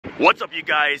What's up, you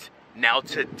guys? Now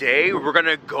today we're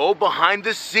gonna go behind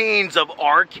the scenes of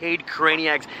Arcade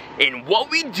Craniacs and what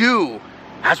we do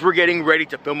as we're getting ready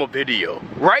to film a video.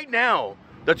 Right now,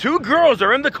 the two girls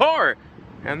are in the car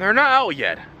and they're not out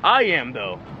yet. I am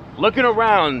though, looking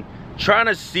around, trying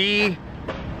to see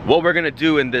what we're gonna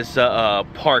do in this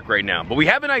park right now. But we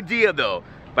have an idea though.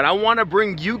 But I want to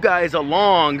bring you guys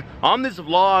along on this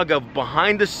vlog of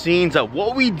behind the scenes of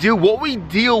what we do, what we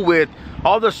deal with,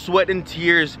 all the sweat and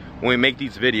tears when we make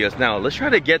these videos. Now, let's try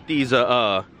to get these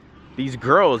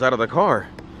girls out of the car.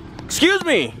 Excuse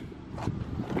me.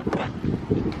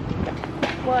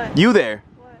 What? You there?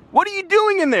 What are you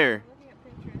doing in there? Looking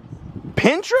at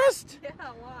Pinterest. Pinterest? Yeah,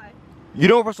 why? You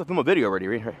know we're supposed to film a video already,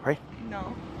 right?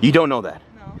 No. You don't know that?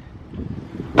 No.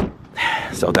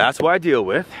 So that's what I deal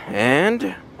with.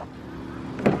 And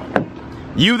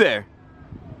you there?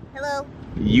 Hello.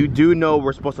 You do know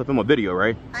we're supposed to film a video,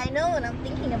 right? I know, and I'm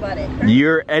thinking about it.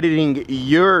 You're editing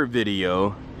your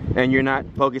video, and you're not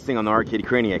focusing on the Arcade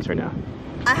Craniacs right now.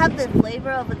 I have the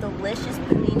flavor of a delicious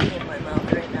panini in my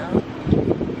mouth right now.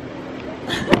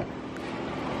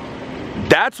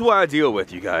 That's what I deal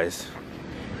with, you guys.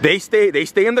 They stay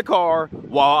in the car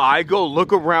while I go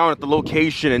look around at the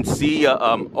location and see,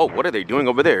 oh, what are they doing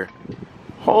over there?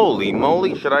 Holy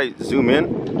moly, should I zoom in?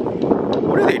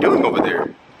 What are they doing over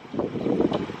there?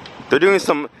 They're doing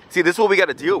some, see, this is what we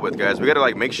gotta deal with, guys. We gotta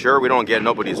like make sure we don't get in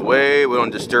nobody's way, we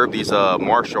don't disturb these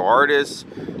martial artists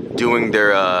doing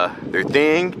their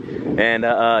thing. And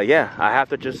yeah, I have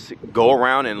to just go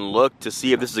around and look to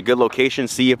see if this is a good location,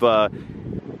 see if, oh,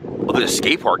 there's a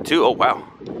skate park too, oh wow.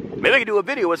 Maybe I could do a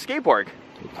video with skate park.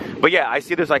 But yeah, I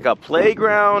see there's like a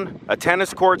playground, a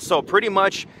tennis court, so pretty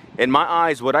much in my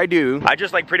eyes, what I do, I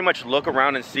just like pretty much look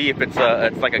around and see if it's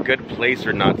like a good place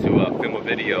or not to film a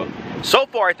video. So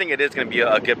far, I think it is gonna be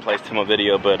a good place to film a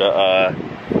video, but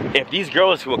if these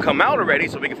girls will come out already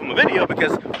so we can film a video,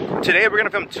 because today we're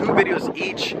gonna film 2 videos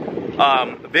each.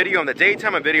 Video in the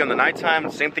daytime, a video in the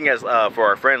nighttime. Same thing as for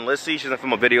our friend Lissy. She's gonna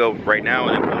film a video right now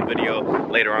and then film a video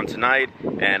later on tonight.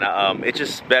 And it's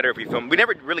just better if we film. We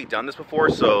never really done this before,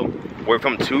 so we're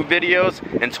filming 2 videos,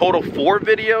 in total 4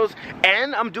 videos.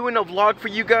 And I'm doing a vlog for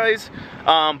you guys.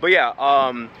 But yeah,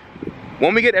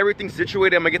 when we get everything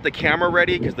situated, I'm gonna get the camera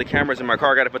ready because the camera's in my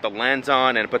car. I gotta put the lens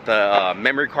on and put the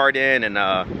memory card in and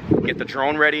get the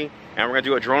drone ready. And we're gonna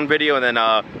do a drone video. And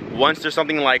then once there's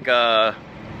something like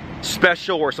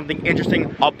special or something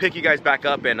interesting, I'll pick you guys back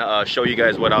up and show you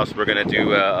guys what else we're gonna do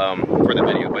for the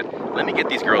video. But let me get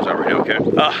these girls over here, okay?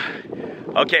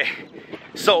 Okay,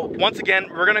 so once again,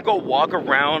 we're gonna go walk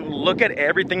around, look at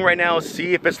everything right now,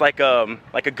 see if it's like a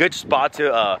good spot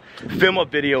to film a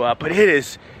video up. But it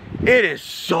is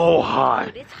so hot.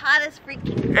 Dude, it's hot as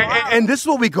freaking hot. And this is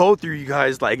what we go through, you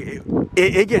guys. Like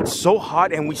it gets so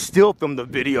hot and we still film the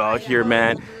video out here,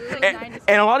 man.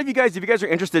 And a lot of you guys, if you guys are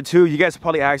interested too, you guys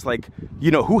probably ask like,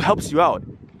 you know, who helps you out?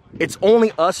 It's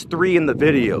only us 3 in the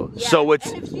video. Yeah, so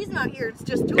it's, and if she's not here, it's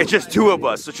just 2 it's just 2 of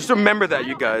us. So just remember that,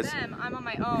 you guys. I'm on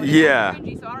my own. Yeah.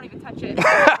 So I don't even touch it.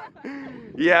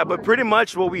 Yeah, but pretty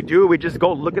much what we do, we just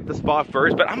go look at the spot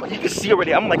first. But you can see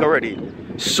already, I'm like already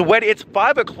sweaty. It's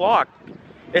 5 o'clock.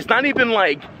 It's not even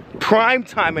like prime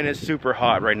time and it's super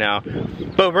hot right now.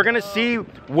 But we're gonna see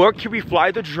where can we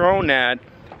fly the drone at,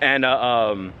 and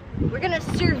we're gonna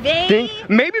survey.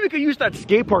 Maybe we could use that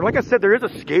skate park. Like I said, there is a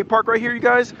skate park right here, you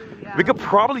guys. Yeah. We could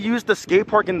probably use the skate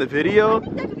park in the video. I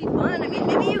think that could be fun. I mean,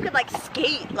 maybe you could like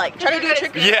skate, like try to do a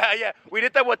trick. Yeah. We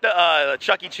did that with the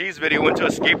Chuck E. Cheese video. Went to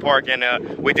a skate park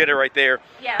and we did it right there.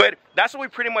 Yeah. But that's what we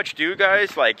pretty much do,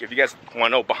 guys. Like, if you guys want to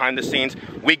know behind the scenes,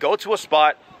 we go to a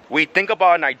spot. We think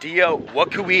about an idea.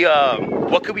 What could we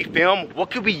film?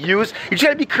 What could we use? You just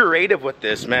gotta be creative with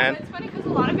this, man. It's funny because a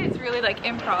lot of it's really like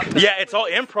improv. Yeah, it's all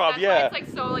improv. Yeah. It's like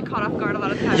so like caught off guard a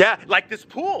lot of times. Yeah, like this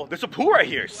pool. There's a pool right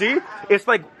here. See? It's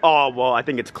like, oh well, I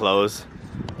think it's closed.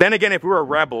 Then again, if we were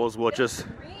rebels, we'll just.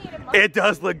 It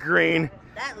does look green.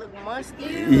 That look musty.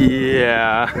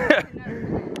 Yeah.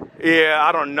 Yeah,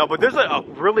 I don't know, but there's a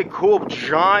really cool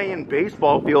giant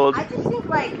baseball field. I just think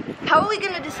like, how are we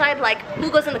gonna decide like who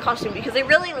goes in the costume? Because they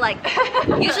really like,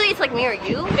 usually it's like me or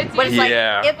you, but it's like,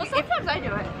 well, sometimes I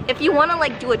do it. If you wanna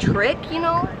like do a trick, you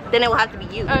know, then it will have to be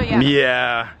you. Oh yeah.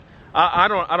 Yeah. I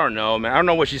don't know, man. I don't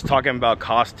know what she's talking about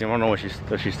costume. I don't know what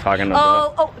she's talking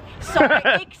about. Oh, sorry,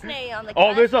 Ixnay on the.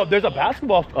 Oh, there's a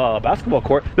basketball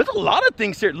court. There's a lot of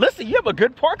things here. Listen, you have a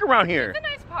good park around here. It's a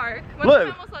nice park. Look.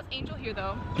 I almost lost Angel here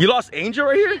though. You lost Angel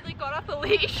right here? She like got off the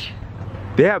leash.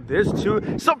 They have this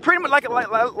too. So pretty much like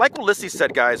what Lissy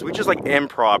said, guys, we just like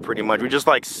improv pretty much. We just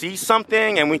like see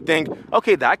something and we think,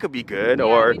 okay, that could be good. Yeah,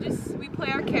 or we play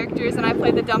our characters and I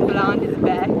play the dumb blonde in the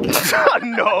back.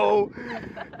 No.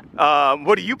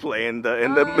 What do you play in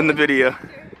the video?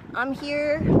 I'm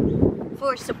here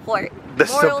for support. The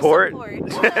Moral support?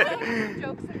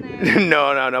 Jokes in there.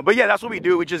 No. But yeah, that's what we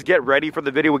do. We just get ready for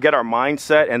the video. We get our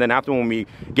mindset, and then after when we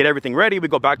get everything ready, we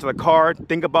go back to the car,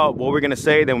 think about what we're gonna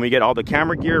say, then we get all the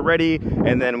camera gear ready,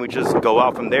 and then we just go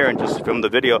out from there and just film the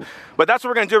video. But that's what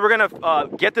we're gonna do. We're gonna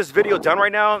get this video done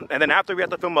right now, and then after we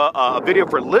have to film a video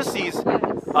for Lissy's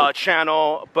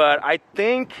channel. But I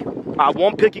think I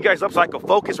won't pick you guys up so I can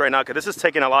focus right now, because this is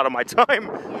taking a lot of my time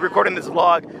recording this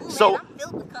vlog. So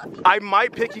I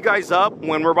might pick you guys up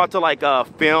when we're about to like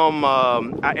film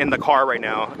in the car right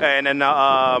now, and then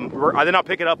I'll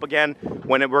pick it up again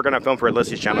when we're gonna film for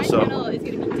Lissy's channel. My channel is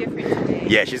gonna be different today.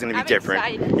 Yeah, she's gonna be different.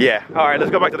 Excited. Yeah. All right,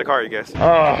 let's go back to the car, you guys. Oh.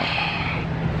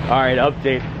 All right,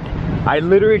 update. I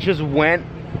literally just went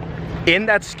in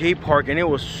that skate park and it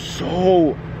was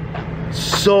so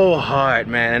hot,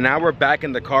 man. And now we're back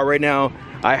in the car right now.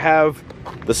 I have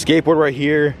the skateboard right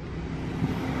here,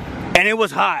 and it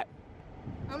was hot.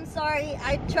 I'm sorry,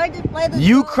 I tried to play the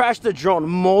You drone. crashed the drone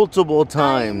multiple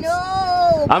times.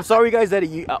 No. I'm sorry, guys, that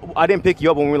I didn't pick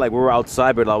you up when we were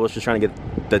outside, but I was just trying to get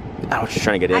in.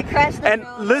 I crashed the And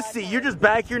drone Lissy, you're just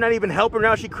back here, not even helping her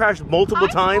now. She crashed multiple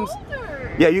times. told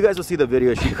her. Yeah, you guys will see the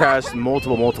video. She crashed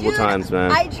multiple Dude, times,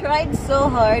 man. I tried so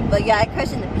hard, but yeah, I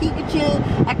crashed into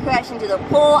Pikachu, I crashed into the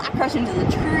pole, I crashed into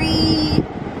the tree.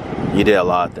 You did a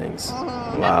lot of things.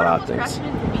 Mhm. A lot of things. Crashing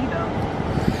into me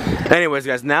though. Anyways,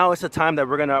 guys, now it's the time that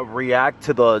we're gonna react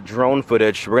to the drone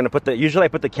footage. We're gonna usually I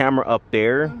put the camera up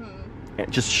there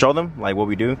and just show them like what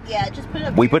we do. Yeah, just put it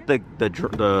up We here. put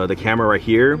the camera right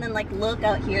here. And then like look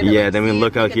out here. Yeah, like, then we see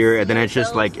look if out can here, see and then it's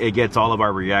just ourselves. like it gets all of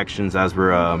our reactions as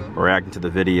we're reacting to the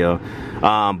video.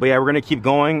 But yeah, we're gonna keep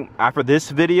going. After this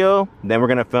video, then we're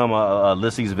gonna film a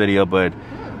Lissy's video. But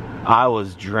I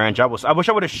was drenched. I wish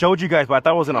I would have showed you guys, but I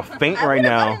thought I was gonna faint right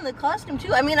now. I would have gotten the costume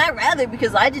too. I mean, I'd rather,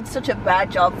 because I did such a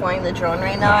bad job flying the drone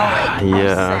right now. Like,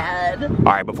 Yeah. I'm sad.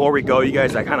 All right, before we go, you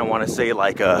guys, I kind of want to say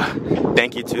like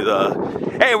thank you to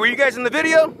the. Hey, were you guys in the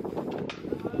video?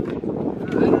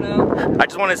 I don't know. I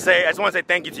just want to say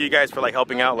thank you to you guys for like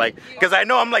helping out, like, because I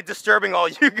know I'm like disturbing all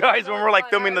you guys when we're like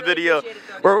filming the video.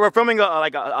 We're filming a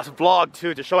vlog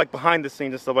too, to show like behind the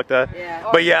scenes and stuff like that. Yeah.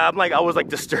 But yeah, I was like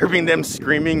disturbing them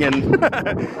screaming, and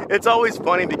it's always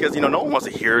funny because no one wants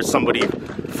to hear somebody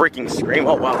freaking scream.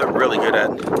 Oh wow, they're really good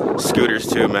at scooters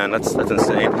too, man. That's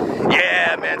insane.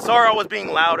 Yeah, man. Sorry I was being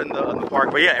loud in the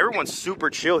park, but yeah, everyone's super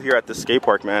chill here at the skate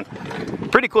park, man.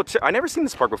 Pretty cool. I never seen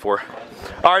this park before.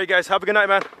 All right, you guys, have a good night,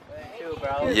 man.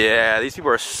 Yeah, these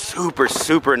people are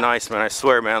super nice, man. I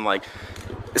swear, man. Like,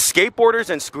 skateboarders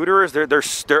and scooterers,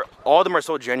 they're all of them are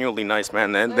so genuinely nice,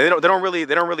 man. And they don't really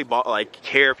like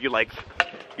care if you like,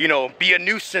 be a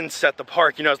nuisance at the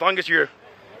park. As long as you're,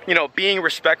 being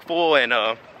respectful and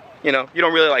you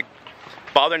don't really like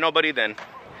bother nobody, then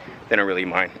they don't really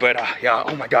mind. But yeah,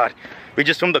 oh my God. We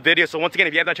just filmed the video, so once again,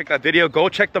 if you have not checked that video, go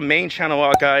check the main channel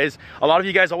out, guys. A lot of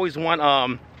you guys always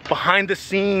want behind the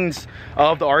scenes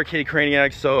of the Arcade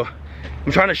Craniacs, so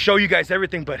I'm trying to show you guys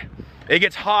everything, but it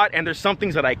gets hot and there's some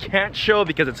things that I can't show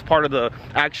because it's part of the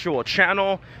actual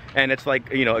channel and it's like,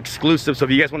 exclusive. So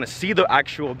if you guys want to see the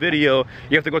actual video,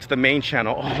 you have to go to the main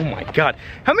channel. Oh my God.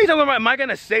 How many times am I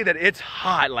gonna say that it's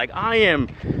hot? Like, I am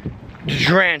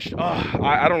drenched. Oh,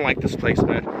 I don't like this place,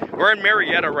 man. We're in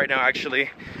Marietta right now,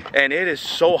 actually, and it is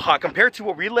so hot compared to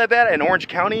where we live at in Orange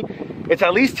County. It's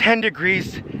at least 10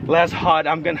 degrees less hot.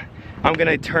 I'm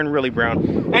gonna turn really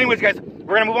brown. Anyways, guys,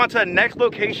 we're gonna move on to the next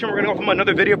location. We're gonna go film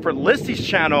another video for Lissy's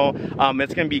channel.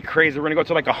 It's gonna be crazy. We're gonna go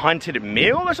to like a haunted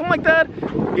mill or something like that,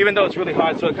 even though it's really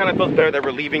hot, so it kind of feels better that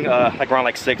we're leaving like around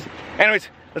like 6. Anyways,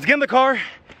 let's get in the car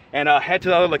and head to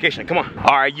the other location. Come on.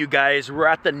 All right, you guys, we're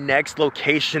at the next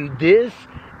location. This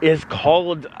is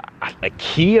called a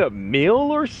Kia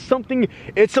mill or something.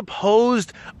 It's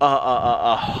supposed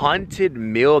a haunted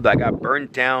mill that got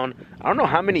burnt down. I don't know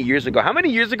how many years ago. How many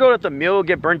years ago did the mill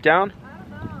get burnt down? I don't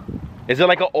know. Is it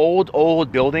like an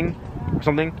old building or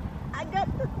something? I got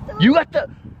the. You got the.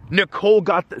 Nicole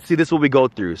got the. See, this is what we go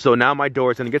through. So now my door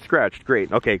is gonna get scratched.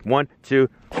 Great. Okay, 1, 2,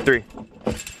 3.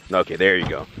 Okay, there you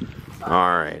go.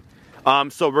 All right.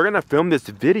 So we're gonna film this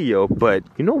video, but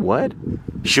you know what?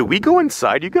 Should we go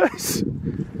inside, you guys?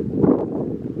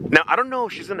 Now I don't know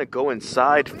if she's gonna go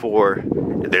inside for.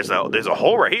 There's a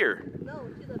hole right here. No,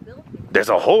 to the building. There's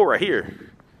a hole right here.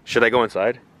 Should I go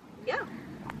inside? Yeah.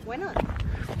 Why not?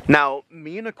 Now,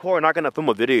 me and Nicole are not gonna film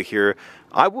a video here.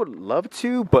 I would love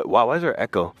to, but wow, why is there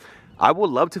echo? I would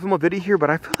love to film a video here, but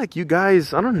I feel like you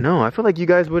guys, I don't know. I feel like you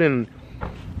guys wouldn't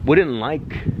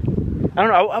like, I don't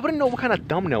know. I wouldn't know what kind of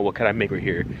thumbnail, what could I make right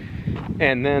here.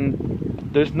 And then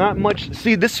there's not much.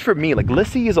 See, this is for me. Like,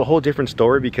 Lissy is a whole different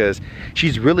story because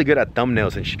she's really good at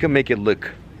thumbnails and she can make it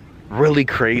look really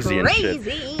crazy and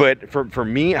shit. But for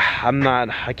me,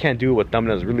 I can't do it with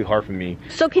thumbnails. It's really hard for me.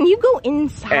 So can you go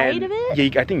inside of it?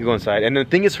 Yeah, I think you go inside. And the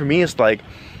thing is, for me, it's like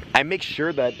I make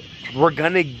sure that we're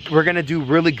gonna do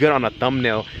really good on a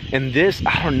thumbnail. And this,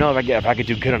 I don't know if I could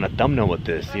do good on a thumbnail with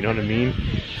this. You know what I mean?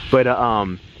 But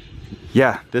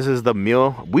yeah, this is the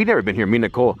meal. We've never been here, me and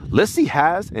Nicole. Lissy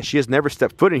has, and she has never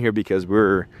stepped foot in here because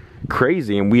we're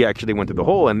crazy and we actually went through the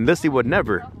hole, and Lissy would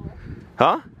never.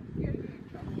 Huh?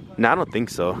 No, I don't think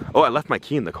so. Oh, I left my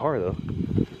key in the car though.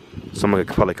 Someone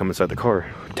could probably come inside the car.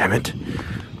 Damn it.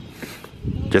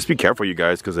 Just be careful, you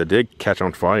guys, because it did catch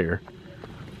on fire.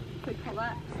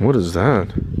 What is that?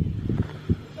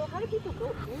 So how do people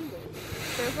go in there?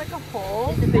 There's like a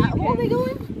hole. Is it that hole they go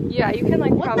in? Yeah, you can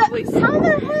like probably see. How the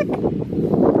heck?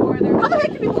 How the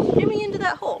heck do people shimmy into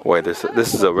that hole? Wait, this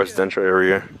is a residential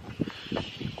area.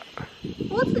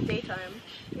 Well, it's the daytime.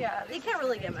 Yeah, They can't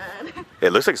really get mad.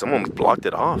 It looks like someone blocked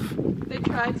it off. they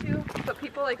try to, but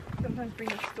people like sometimes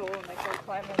bring a stool and like go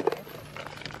climb in there.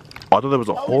 Oh, I thought there was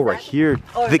a hole right here.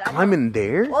 Oh, They is that climb in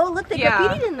there? Oh, look, they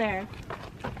graffitied in there.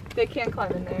 They can't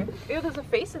climb in there. Ew, there's a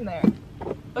face in there.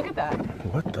 Look at that.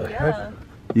 What the Yeah. heck?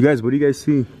 You guys, what do you guys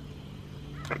see?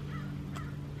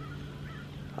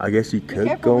 I guess you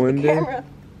could go in there. Camera.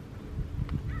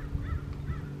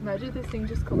 Imagine this thing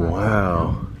just collapsed.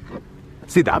 Wow.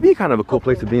 See, that'd be kind of a cool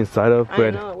place to be inside of, I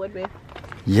but know it would be.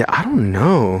 yeah, I don't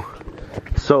know.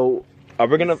 So, are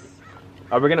we gonna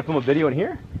film a video in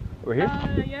here? Over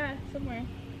here? Yeah, somewhere.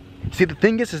 See, the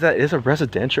thing is that it's a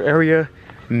residential area.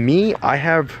 Me, I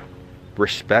have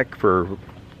respect for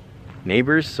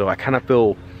neighbors, so I kind of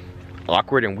feel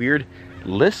awkward and weird.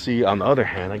 Lissy, on the other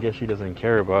hand, I guess she doesn't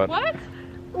care about What?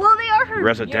 Well, they are her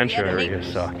residential area,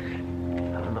 so I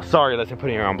don't know. Sorry, Lissy, I'm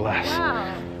putting her on blast.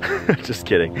 Wow. Just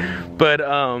kidding. But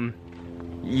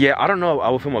yeah, I don't know. I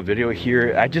will film a video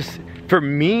here. For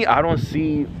me, I don't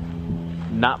see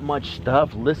not much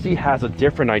stuff. Lissy has a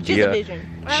different idea. She has a vision.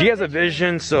 She has a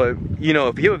vision, so you know,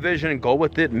 if you have a vision, go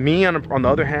with it. Me, on the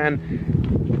other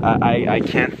hand, I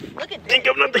can't think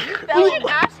of nothing. You should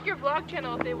ask your vlog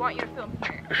channel if they want you to film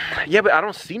here. Yeah, but I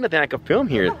don't see nothing I can film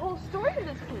here. There's a whole story to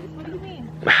this place. What do you mean?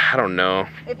 I don't know.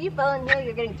 If you fell in here,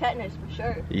 you're getting tetanus for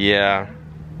sure. Yeah.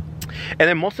 And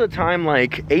then most of the time,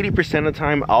 like 80% of the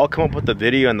time, I'll come up with the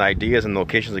video and the ideas and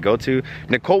locations to go to.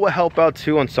 Nicole will help out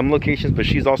too on some locations, but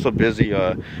she's also busy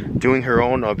doing her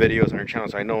own videos on her channel.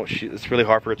 So I know it's really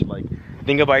hard for her to like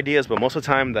think of ideas, but most of the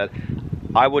time that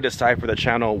I would decide for the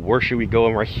channel, where should we go?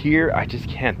 And right here, I just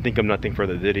can't think of nothing for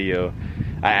the video.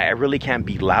 I really can't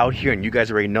be loud here, and you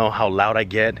guys already know how loud I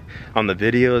get on the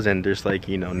videos, and there's like,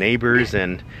 you know, neighbors,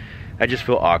 and I just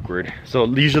feel awkward. So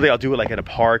usually I'll do it like at a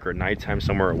park or nighttime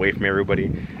somewhere away from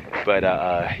everybody. But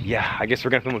yeah, I guess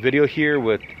we're gonna film a video here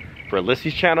for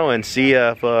Lissy's channel and see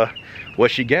if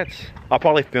what she gets. I'll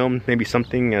probably film maybe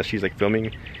something as she's like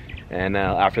filming. And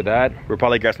after that, we'll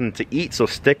probably get something to eat. So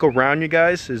stick around, you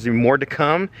guys. There's more to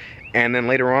come. And then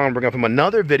later on, we're gonna film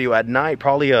another video at night,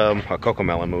 probably a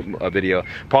Cocomelon video,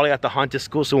 probably at the haunted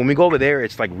school. So when we go over there,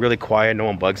 it's like really quiet, no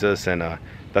one bugs us, and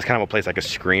that's kind of a place I could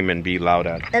scream and be loud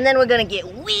at. And then we're gonna get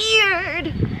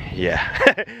weird. Yeah.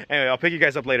 Anyway, I'll pick you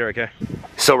guys up later, okay?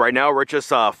 So right now we're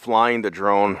just flying the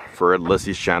drone for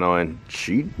Lissy's channel, and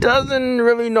she doesn't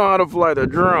really know how to fly the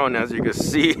drone, as you can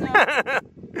see. No.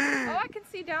 Oh, I can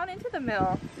see down into the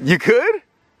mill. You could?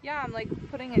 Yeah, I'm like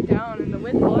putting it down and the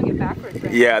wind's blowing it backwards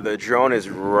right Yeah, the drone is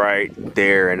right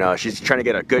there, and she's trying to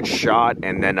get a good shot,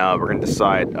 and then we're gonna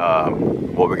decide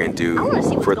what we're gonna do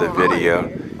for the video.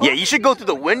 Yeah, you should go through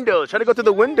the windows. Try to go through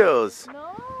the windows. No.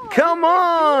 Come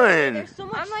on. There's so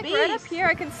much I'm like space. right up here.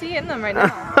 I can see in them right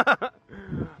now.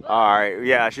 All right,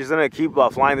 yeah, she's gonna keep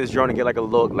flying this drone and get like a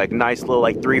little, like nice little,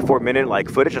 like 3-4 minute like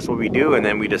footage. That's what we do, and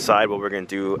then we decide what we're gonna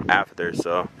do after.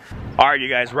 So, all right, you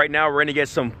guys. Right now we're gonna get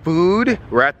some food.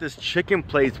 We're at this chicken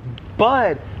place,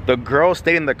 but the girl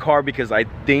stayed in the car because I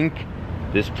think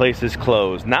this place is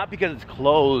closed. Not because it's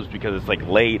closed because it's like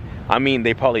late. I mean,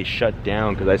 they probably shut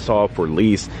down because I saw it for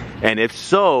lease. And if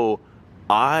so,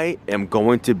 I am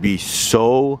going to be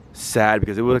so sad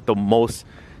because it was like the most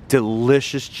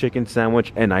delicious chicken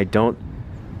sandwich, and I don't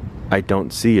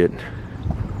see it.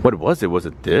 What was it? Was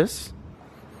it this?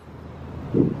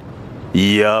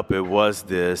 Yup, it was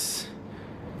this.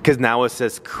 because now it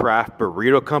says Craft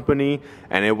Burrito Company,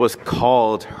 and it was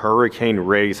called Hurricane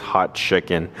Ray's Hot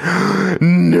Chicken.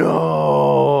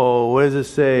 No, what does it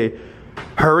say?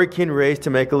 Hurricane Ray's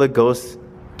Temecula Ghost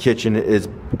Kitchen is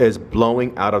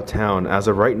blowing out of town. As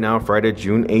of right now, Friday,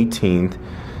 June 18th,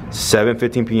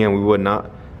 7:15 p.m.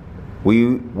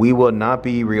 We will not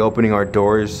be reopening our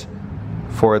doors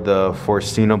for the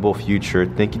foreseeable future.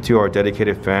 Thank you to our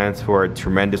dedicated fans for our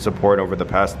tremendous support over the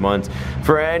past months.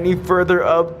 For any further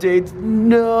updates,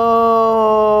 no,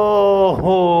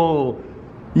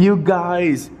 you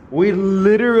guys, we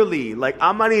literally, like,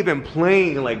 I'm not even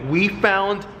playing, like, we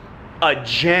found a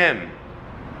gem.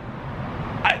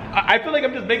 I feel like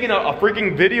I'm just making a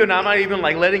freaking video and I'm not even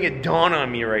like letting it dawn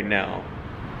on me right now.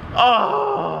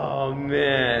 Oh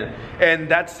man. And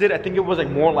that's it. I think it was like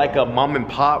more like a mom and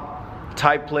pop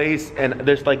type place, and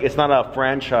there's like, it's not a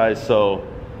franchise, so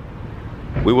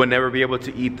we would never be able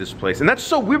to eat this place. And that's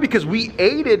so weird because we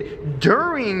ate it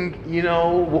during, you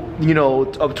know,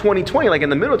 of 2020, like in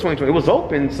the middle of 2020. It was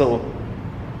open, so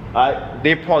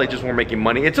they probably just weren't making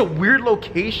money. It's a weird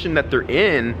location that they're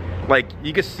in. Like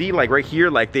you can see, like right here,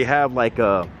 like they have like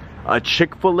a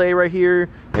Chick-fil-A right here,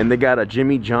 and they got a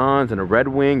Jimmy John's and a Red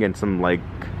Wing and some like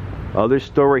other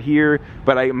store right here.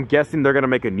 But I'm guessing they're gonna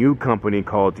make a new company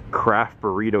called Craft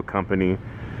Burrito Company.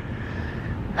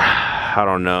 I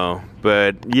don't know,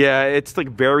 but yeah, it's like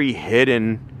very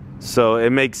hidden, so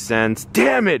it makes sense.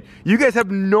 Damn it, you guys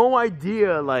have no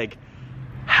idea like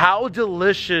how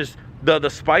delicious the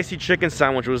spicy chicken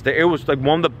sandwich was there. It was like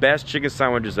one of the best chicken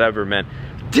sandwiches ever, man.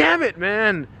 Damn it,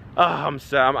 man. Oh, I'm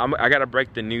sad. I gotta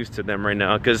break the news to them right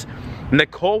now, because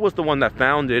Nicole was the one that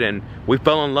found it, and we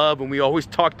fell in love, and we always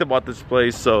talked about this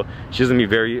place, so she's gonna be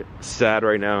very sad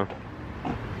right now.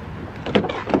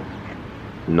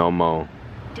 No mo.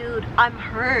 Dude, I'm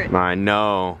hurt. I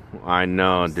know,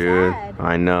 dude. Sad.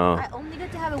 I know. I only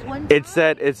get to have it one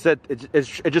time.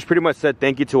 It just pretty much said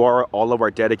thank you to all of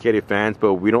our dedicated fans,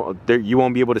 but you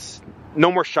won't be able to,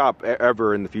 no more shop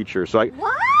ever in the future. So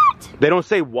what? They don't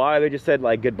say why, they just said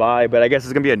like goodbye, but I guess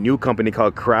it's gonna be a new company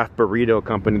called Craft Burrito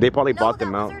Company. They probably bought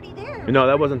them out. That was already there. No,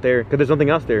 that wasn't there, because there's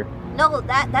nothing else there. No,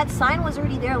 that sign was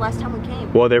already there last time we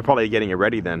came. Well, they're probably getting it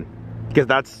ready then,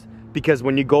 because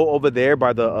when you go over there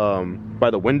by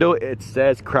the window, it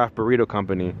says Craft Burrito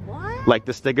Company. What? Like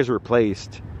the stickers were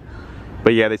replaced.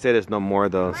 But yeah, they say there's no more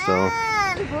though, so.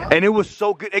 And it was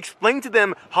so good. Explain to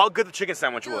them how good the chicken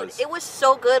sandwich was. It was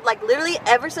so good. Like literally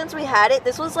ever since we had it,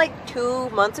 this was like 2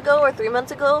 months ago or 3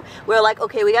 months ago, we were like,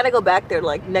 okay, we gotta go back there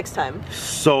like next time.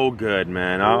 So good,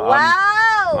 man.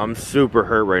 Wow. I'm super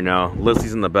hurt right now.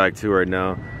 Lizzie's in the back too right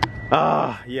now.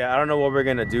 Yeah, I don't know what we're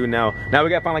gonna do now. Now we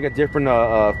gotta find like a different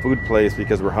food place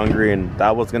because we're hungry, and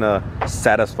that was gonna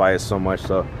satisfy us so much.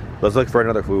 So let's look for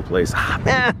another food place.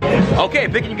 Okay,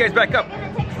 picking you guys back up.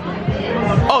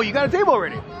 Oh, you got a table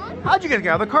already? How'd you guys get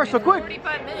out of the car so quick?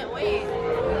 45-minute wait.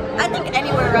 I think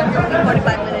anywhere around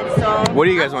 45 minutes. So. What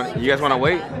do you guys want? You guys want to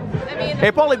wait? I mean,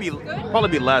 It'd probably be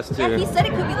less too. Yeah, he said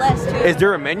it could be less too. Is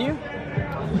there a menu?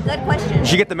 Good question. You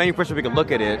should get the menu first so we can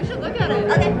look at it. we should look at it.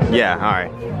 Okay. Yeah, all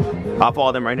right. I'll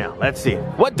follow them right now. Let's see.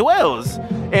 What dwells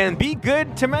and be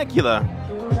good Temecula.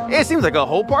 It seems like a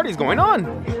whole party's going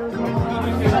on.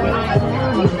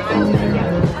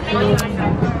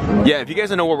 Yeah, if you guys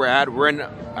don't know where we're at, we're in,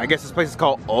 I guess this place is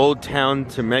called Old Town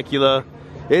Temecula.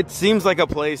 It seems like a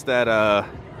place that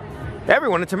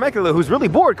everyone in Temecula who's really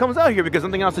bored comes out here because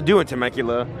nothing else to do in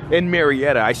Temecula. In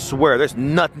Marietta, I swear, there's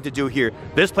nothing to do here.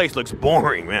 This place looks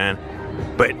boring, man.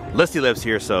 But Lissy lives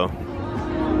here, so.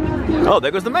 Oh,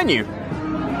 there goes the menu.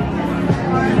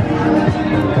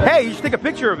 Hey, you should take a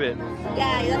picture of it.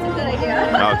 Yeah, that's a good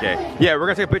idea. Okay. Yeah, we're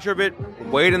gonna take a picture of it,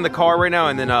 wait in the car right now,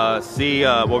 and then see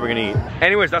what we're gonna eat.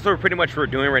 Anyways, that's what we're pretty much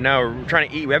doing right now. We're trying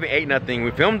to eat. We haven't ate nothing.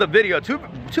 We filmed the video, two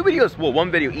videos, well,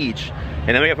 one video each,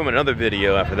 and then we gotta film another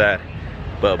video after that.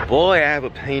 But boy, I have a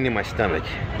pain in my stomach.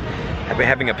 I've been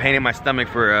having a pain in my stomach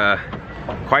for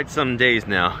quite some days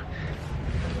now.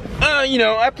 You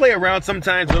know, I play around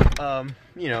sometimes with,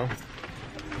 you know,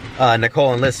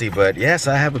 Nicole and Lissy, but yes,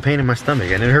 I have a pain in my stomach,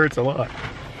 and it hurts a lot.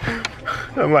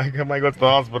 I might go to the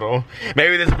hospital.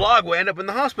 Maybe this vlog will end up in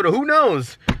the hospital, who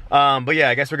knows? But yeah,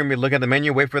 I guess we're gonna be looking at the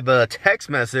menu, wait for the text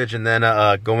message, and then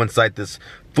go inside this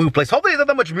food place. Hopefully there's not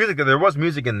that much music there. There was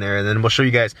music in there, and then we'll show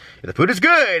you guys if the food is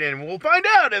good, and we'll find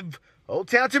out if Old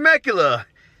Town Temecula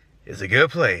is a good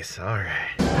place. All right.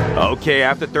 Okay,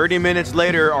 after 30 minutes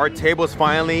later, our table's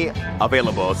finally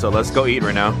available, so let's go eat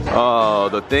right now. Oh,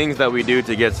 the things that we do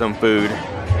to get some food.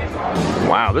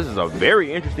 Wow, this is a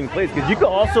very interesting place, because you could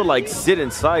also like sit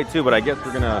inside too, but I guess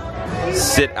we're gonna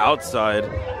sit outside,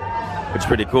 which is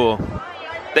pretty cool.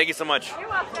 Thank you so much. You're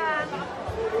welcome.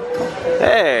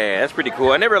 Hey, that's pretty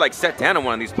cool. I never like sat down in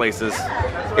one of these places.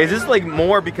 Is this like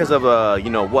more because of you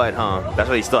know what, huh? That's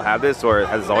why they still have this, or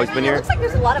has this always been here? It looks like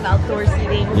there's a lot of outdoor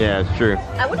seating. Yeah, it's true.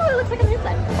 I wonder what it looks like on the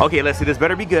inside. Okay, let's see. This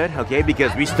better be good, okay?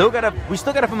 Because we still gotta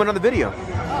film another video.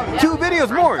 Oh, yeah. 2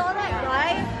 videos more. I saw that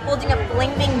guy holding a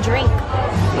flaming drink.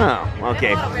 Oh,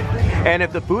 okay. And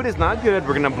if the food is not good,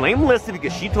 we're gonna blame Lissy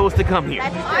because she told us to come here. I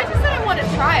just said I want to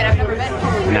try it. I've never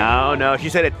been. No, she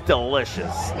said it's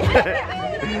delicious.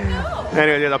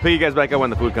 Anyways, I'll pick you guys back up when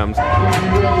the food comes.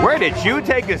 Where did you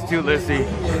take us to, Lissy?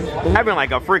 Having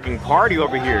like a freaking party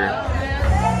over here.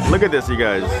 Look at this, you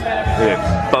guys.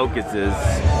 It focuses.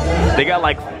 They got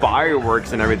like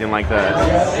fireworks and everything like that.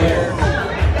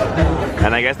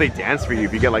 And I guess they dance for you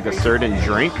if you get like a certain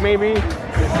drink, maybe?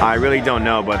 I really don't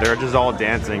know, but they're just all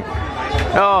dancing.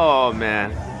 Oh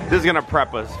man, this is gonna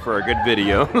prep us for a good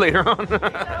video later on.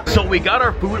 So we got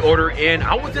our food order in.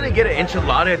 I was gonna get an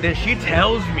enchilada, then she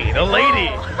tells me, the lady,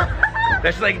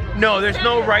 that she's like, no, there's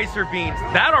no rice or beans.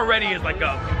 That already is like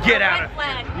a get out of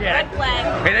here. Yeah. Red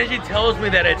flag. And then she tells me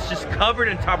that it's just covered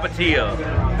in tapatio.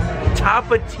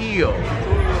 Tapatio.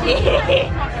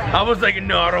 I was like,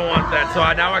 no, I don't want that. So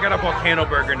now I got a volcano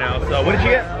burger now. So what did you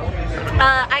get?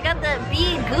 I got the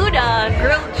beef Gouda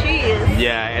grilled cheese.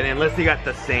 Yeah, and then Lissy got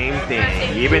the same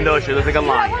thing, even though she looks like a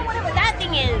lion. I want whatever that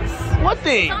thing is. What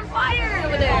thing? It's on fire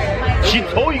over there. She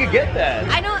told you to get that.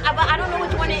 I know, but I don't know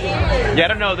which one it is. Yeah, I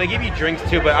don't know. They give you drinks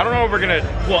too, but I don't know if we're gonna.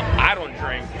 Well, I don't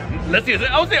drink. Lissy,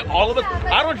 I would say all of us.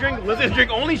 I don't drink. Lissy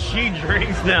drink. Only she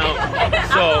drinks now.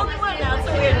 So. I'm the only one now. It's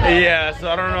so weird. Yeah, so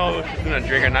I don't know if she's gonna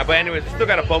drink or not. But anyways, we still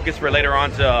gotta focus for later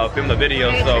on to film the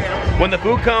video. So when the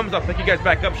food comes, I'll pick you guys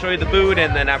back up, show you the food,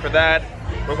 and then after that,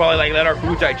 we'll probably like let our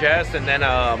food digest and then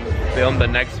film the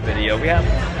next video. We have.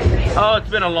 Oh, it's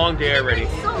been a long day already.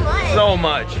 So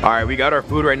much. All right, we got our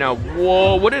food right now.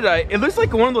 Whoa, what did I? It looks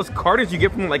like one of those cartons you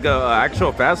get from like a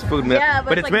actual fast food. Yeah,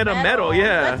 but it's like made of metal.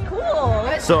 Yeah. That's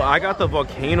cool. So I got the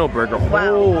volcano burger.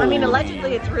 Wow. Holy. I mean,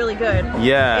 allegedly it's really good.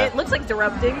 Yeah. It looks like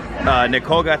disrupting.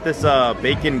 Nicole got this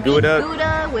bacon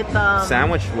Gouda with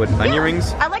sandwich with onion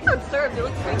rings. I like how it's served. It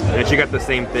looks crazy. And she got the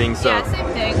same thing. So Yeah,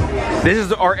 same thing. this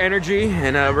is our energy,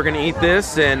 and we're gonna eat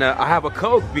this. And I have a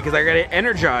Coke because I gotta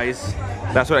energize.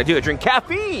 That's what I do. I drink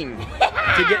caffeine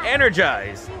to get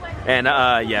energized. And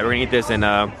yeah, we're gonna eat this and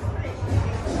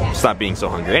stop being so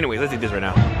hungry. Anyways, let's eat this right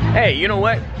now. Hey, you know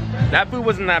what? That food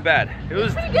wasn't that bad. It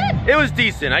was pretty good. It was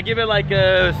decent. I give it like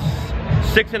a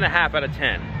 6.5 out of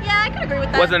 10. Yeah, I can agree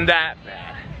with that. Wasn't that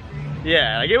bad?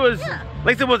 Yeah, like it was. Yeah. At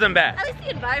least it wasn't bad. At least the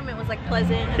environment was like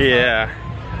pleasant. Yeah.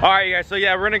 All right, guys. So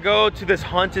yeah, we're gonna go to this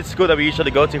haunted school that we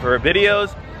usually go to for our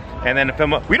videos, and then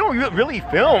film. We don't really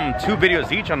film 2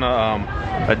 videos each on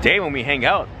a day when we hang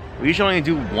out. We usually only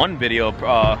do 1 video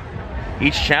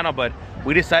each channel, but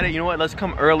we decided, you know what, let's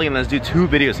come early and let's do 2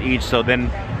 videos each, so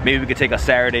then maybe we could take a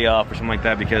Saturday off or something like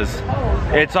that, because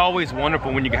it's always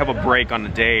wonderful when you have a break on the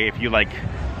day if you like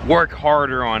work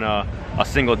harder on a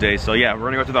single day. So yeah, we're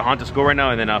gonna go to the haunted school right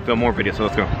now and then film more videos, so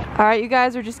let's go. All right, you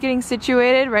guys, we're just getting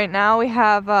situated. Right now we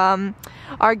have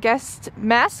our guest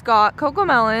mascot,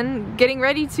 Cocomelon, getting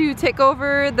ready to take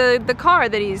over the car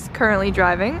that he's currently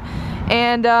driving.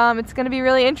 And it's gonna be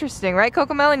really interesting, right,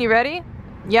 Cocomelon? You ready?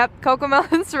 Yep,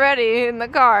 Cocomelon's ready in the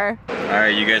car. All right,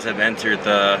 you guys have entered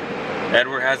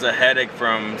Edward has a headache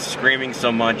from screaming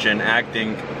so much and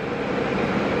acting.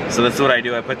 So that's what I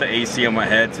do. I put the AC on my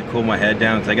head to cool my head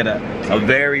down, because I get a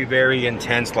very, very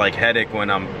intense like headache when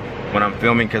I'm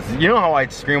filming. Because you know how I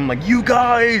scream like, you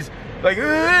guys, like,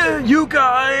 you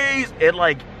guys. It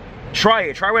like,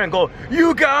 try when I go,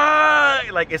 you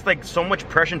guys. Like, it's like so much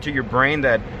pressure to your brain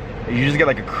that you just get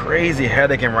like a crazy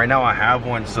headache. And right now I have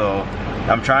one, so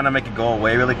I'm trying to make it go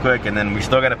away really quick. And then we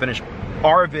still gotta finish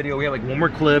our video. We have like 1 more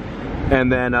clip,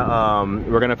 and then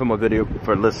we're gonna film a video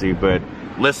for Lissy. But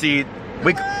Lissy,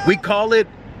 we call it,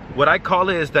 what I call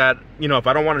it is that, you know, if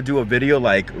I don't want to do a video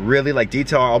like really like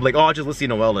detail, I'll be like, oh, I'll just Lissy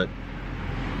Noel it.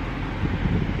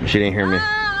 She didn't hear me.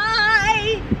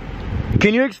 Hi.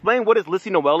 Can you explain what does Lissy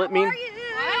Noel it mean?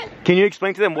 What? Can you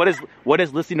explain to them what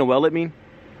does Lissy Noel it mean?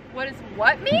 What does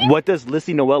what mean? What does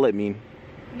Lissy Noel it mean?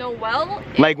 Noel?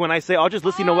 Like when I say I'll just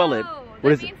Lissy Noel it.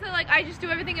 What That means that like I just do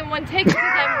everything in one take, because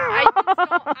I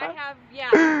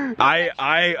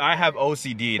have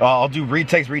OCD. I'll do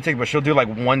retake, but she'll do like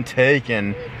 1 take,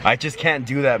 and I just can't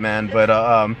do that, man. But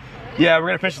yeah, we're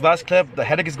gonna finish the last clip. The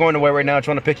headache is going away right now. I just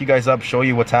want to pick you guys up, show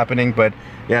you what's happening. But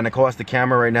yeah, Nicole has the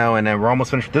camera right now, and then we're almost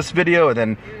finished with this video, and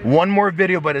then 1 more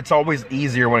video. But it's always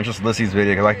easier when it's just Lissy's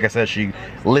video, because like I said, she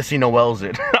Lissy Noel's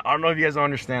it. I don't know if you guys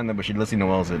understand that, but she Lissy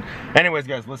Noel's it. Anyways,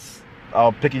 guys,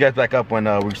 I'll pick you guys back up when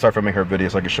we start filming her video,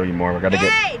 so I can show you more. We gotta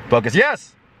get focused.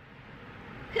 Yes.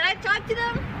 Can I talk to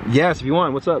them? Yes, if you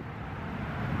want. What's up?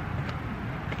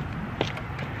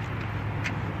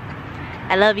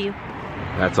 I love you.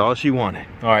 That's all she wanted.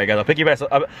 All right, guys, I'll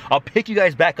pick you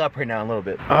guys back up right now in a little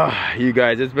bit. You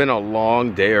guys, it's been a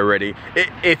long day already.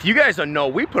 If you guys don't know,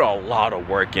 we put a lot of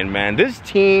work in, man. This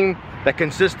team that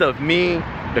consists of me,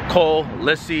 Nicole,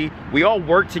 Lissy, we all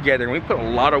work together and we put a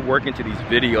lot of work into these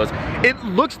videos. It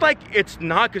looks like it's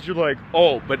not because you're like,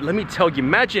 oh, but let me tell you,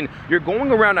 imagine you're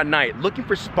going around at night looking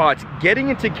for spots, getting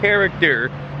into character,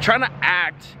 trying to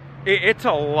act. It's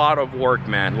a lot of work,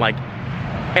 man. Like,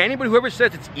 anybody whoever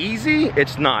says it's easy,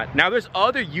 it's not. Now there's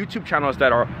other YouTube channels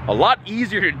that are a lot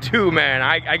easier to do, man.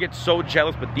 I get so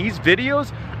jealous, but these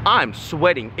videos, I'm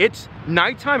sweating. It's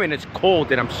nighttime and it's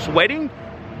cold and I'm sweating.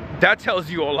 That tells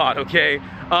you a lot, okay?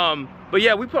 But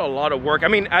yeah, we put a lot of work. I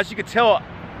mean, as you can tell,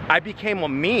 I became a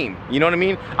meme, you know what I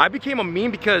mean? I became a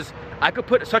meme because I could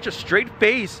put such a straight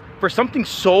face for something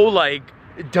so like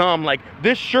dumb, like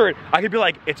this shirt. I could be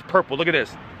like, it's purple, look at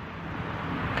this.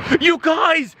 You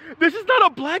guys, this is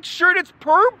not a black shirt, it's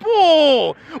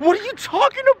purple. What are you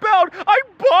talking about? I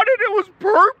bought it, it was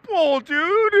purple,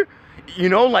 dude. You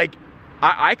know, like,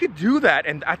 I could do that.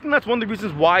 And I think that's one of the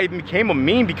reasons why I became a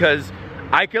meme, because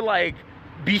I could like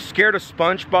be scared of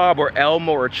SpongeBob or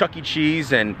Elmo or Chuck E.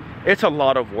 Cheese, and it's a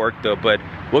lot of work though. But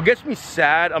what gets me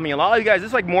sad, I mean, a lot of you guys,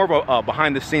 it's like more of a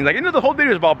behind the scenes. Like, you know, the whole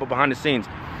video is about behind the scenes.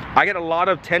 I get a lot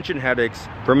of tension headaches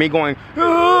for me going,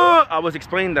 ah! I was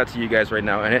explaining that to you guys right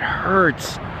now, and it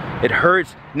hurts. It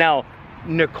hurts. Now,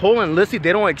 Nicole and Lissy,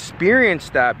 they don't experience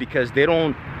that because they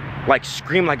don't like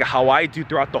scream like how I do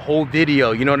throughout the whole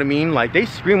video, you know what I mean? Like, they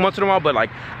scream once in a while, but like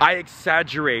I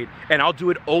exaggerate and I'll do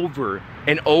it over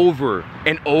and over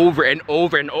and over and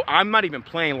over and over. I'm not even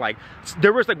playing. Like,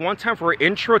 there was like one time for an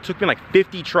intro, it took me like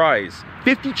 50 tries.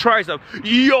 50 tries of,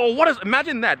 yo, what is,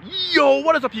 imagine that. Yo,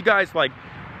 what is up, you guys? Like,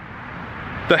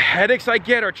 the headaches I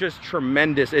get are just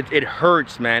tremendous. It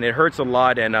hurts, man. It hurts a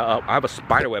lot, and I have a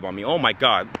spider web on me. Oh my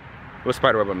God, a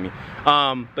spider web on me.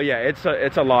 But yeah,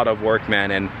 it's a lot of work,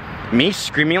 man. And me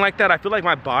screaming like that, I feel like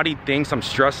my body thinks I'm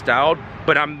stressed out,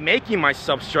 but I'm making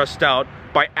myself stressed out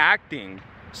by acting.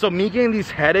 So me getting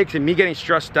these headaches and me getting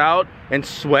stressed out and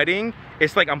sweating,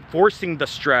 it's like I'm forcing the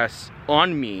stress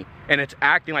on me, and it's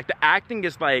acting. Like, the acting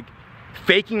is like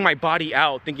faking my body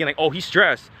out, thinking like, oh, he's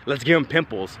stressed, let's give him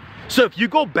pimples. So if you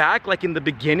go back like in the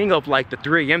beginning of like the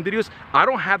 3 a.m. videos, I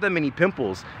don't have that many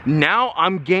pimples. Now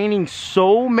I'm gaining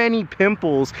so many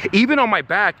pimples, even on my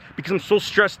back, because I'm so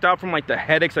stressed out from like the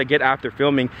headaches I get after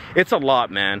filming. It's a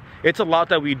lot, man. It's a lot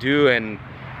that we do, and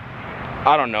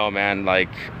I don't know, man. Like,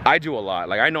 I do a lot.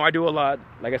 Like, I know I do a lot.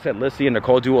 Like I said, Lissy and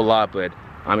Nicole do a lot, but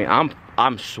I mean,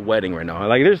 I'm sweating right now.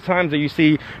 Like, there's times that you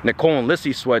see Nicole and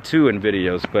Lissy sweat too in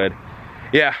videos, but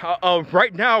yeah,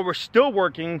 right now we're still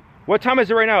working. What time is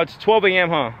it right now? It's 12 a.m.,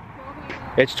 huh? 12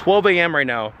 a.m. It's 12 a.m. right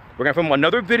now. We're gonna film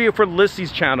another video for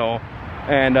Lissy's channel,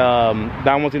 and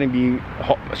that one's gonna be,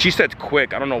 she said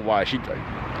quick. I don't know why.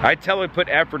 I tell her to put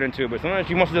effort into it, but sometimes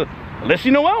she wants to do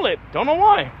Lissy Noel it. Don't know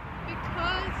why.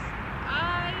 Because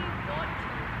I want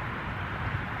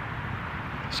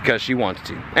to. It's because she wants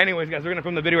to. Anyways, guys, we're gonna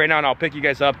film the video right now, and I'll pick you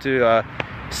guys up to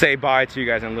say bye to you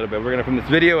guys in a little bit. We're gonna film this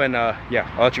video, and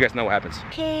yeah, I'll let you guys know what happens.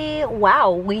 Okay,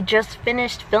 wow, we just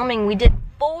finished filming. We did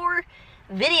 4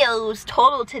 videos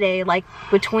total today, like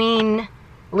between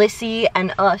Lissy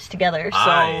and us together. So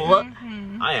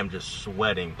I am just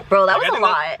sweating. Bro, that was a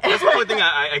lot. That's the only thing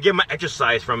I get my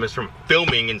exercise from, is from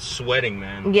filming and sweating,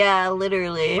 man. Yeah,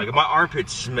 literally. Like, my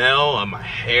armpits smell, my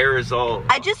hair is all...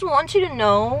 I just want you to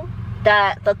know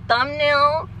that the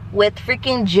thumbnail with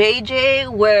freaking JJ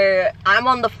where I'm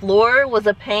on the floor was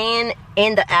a pain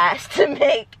in the ass to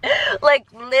make. Like,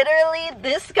 literally,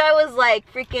 this guy was like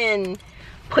freaking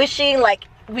pushing, like,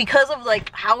 because of like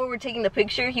how we were taking the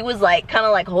picture, he was like kind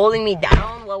of like holding me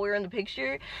down while we were in the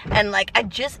picture, and like I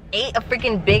just ate a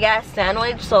freaking big ass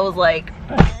sandwich, so I was like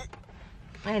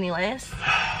anyways.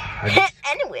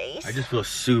 I just feel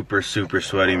super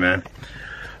sweaty, man.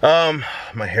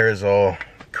 My hair is all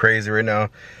crazy right now.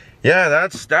 Yeah,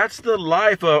 that's the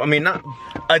life of, I mean, not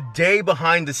a day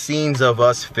behind the scenes of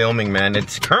us filming, man.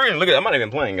 It's currently, look at, I'm not even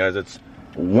playing, guys. It's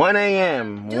 1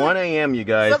 a.m. 1 a.m. you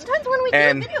guys. Sometimes when we do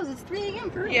videos, it's 3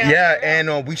 a.m. for real. Yeah,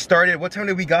 and we started, what time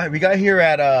did we got? We got here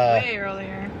at way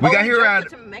earlier. We got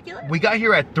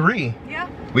here at 3. Yeah.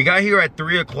 We got here at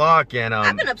 3 o'clock, and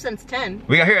I've been up since 10.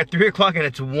 We got here at 3 o'clock, and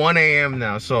it's 1 a.m.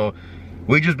 now. So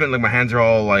we just been, like, my hands are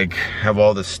all like, have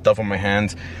all this stuff on my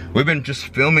hands. We've been just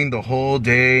filming the whole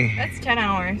day. That's 10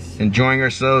 hours. Enjoying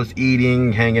ourselves,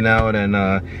 eating, hanging out, and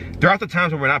throughout the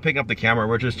times when we're not picking up the camera,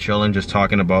 we're just chilling, just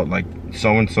talking about like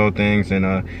so-and-so things,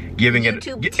 and giving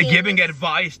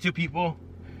advice to people.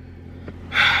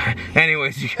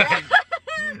 Anyways, you guys.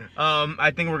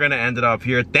 I think we're gonna end it up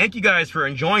here. Thank you guys for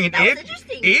enjoying it.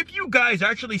 If you guys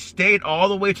actually stayed all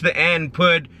the way to the end,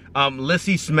 put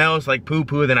Lissy smells like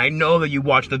poo-poo, then I know that you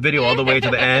watched the video all the way to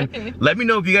the end. Let me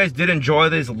know if you guys did enjoy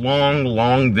this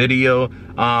long video.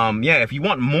 Yeah, if you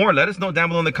want more, let us know down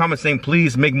below in the comments saying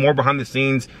please make more behind the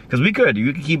scenes, because we could.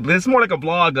 You could keep this more like a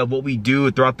vlog of what we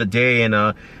do throughout the day.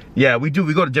 And yeah, we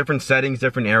go to different settings,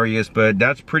 different areas, but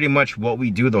that's pretty much what we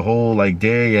do the whole like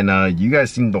day. And you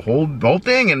guys seen the whole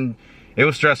thing, and it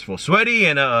was stressful, sweaty,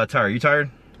 and tired. You tired?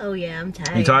 Oh yeah, I'm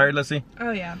tired. You tired, Lissy?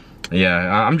 Oh yeah.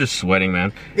 Yeah, I'm just sweating,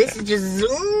 man. This is just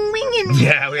zooming in.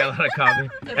 Yeah, we got a lot of coffee.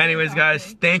 Anyways,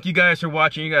 guys, thank you guys for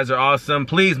watching. You guys are awesome.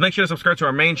 Please make sure to subscribe to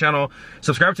our main channel.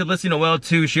 Subscribe to Lissy Noel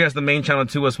too. She has the main channel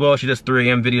too as well. She does 3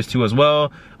 AM videos too as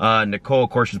well. Nicole, of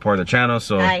course, is part of the channel.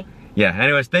 So hi. Yeah,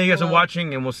 anyways, thank you guys for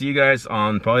watching, and we'll see you guys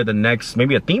on probably the next,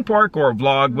 maybe a theme park or a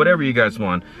vlog, whatever you guys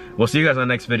want. We'll see you guys on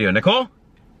the next video. Nicole?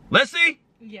 Lissy?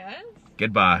 Yes?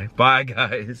 Goodbye. Bye,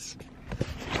 guys.